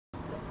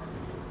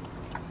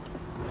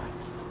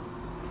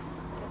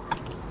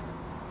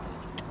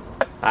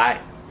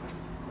Hi,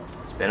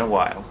 it's been a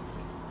while.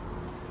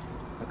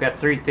 I've got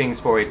 3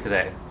 things for you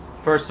today.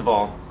 First of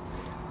all,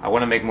 I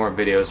want to make more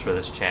videos for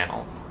this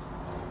channel,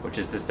 which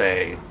is to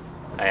say,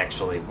 I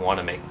actually want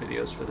to make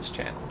videos for this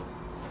channel.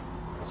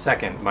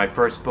 Second, my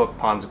first book,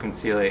 Pawns of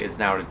Concealia, is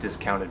now at a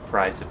discounted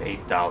price of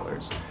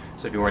 $8.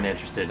 So if you weren't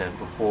interested in it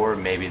before,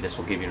 maybe this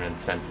will give you an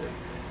incentive.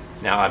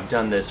 Now, I've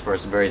done this for a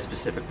very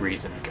specific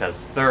reason,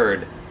 because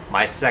third,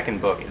 my second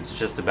book is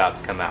just about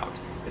to come out.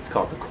 It's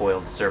called The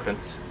Coiled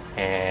Serpent,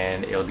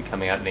 and it'll be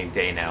coming out in a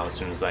day now as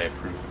soon as I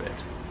approve of it.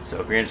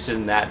 So if you're interested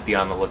in that, be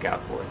on the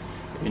lookout for it.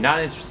 If you're not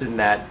interested in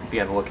that,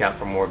 be on the lookout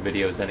for more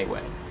videos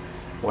anyway.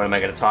 What am I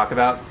going to talk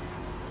about?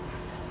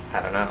 I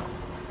don't know.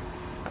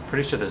 I'm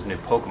pretty sure there's a new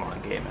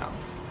Pokemon game out.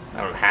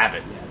 I don't have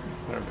it yet,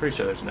 but I'm pretty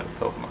sure there's no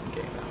Pokemon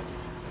game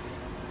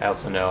out. I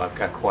also know I've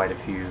got quite a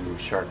few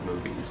shark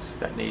movies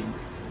that need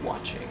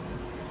watching.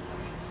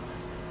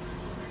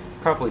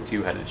 Probably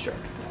Two-Headed Shark,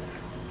 to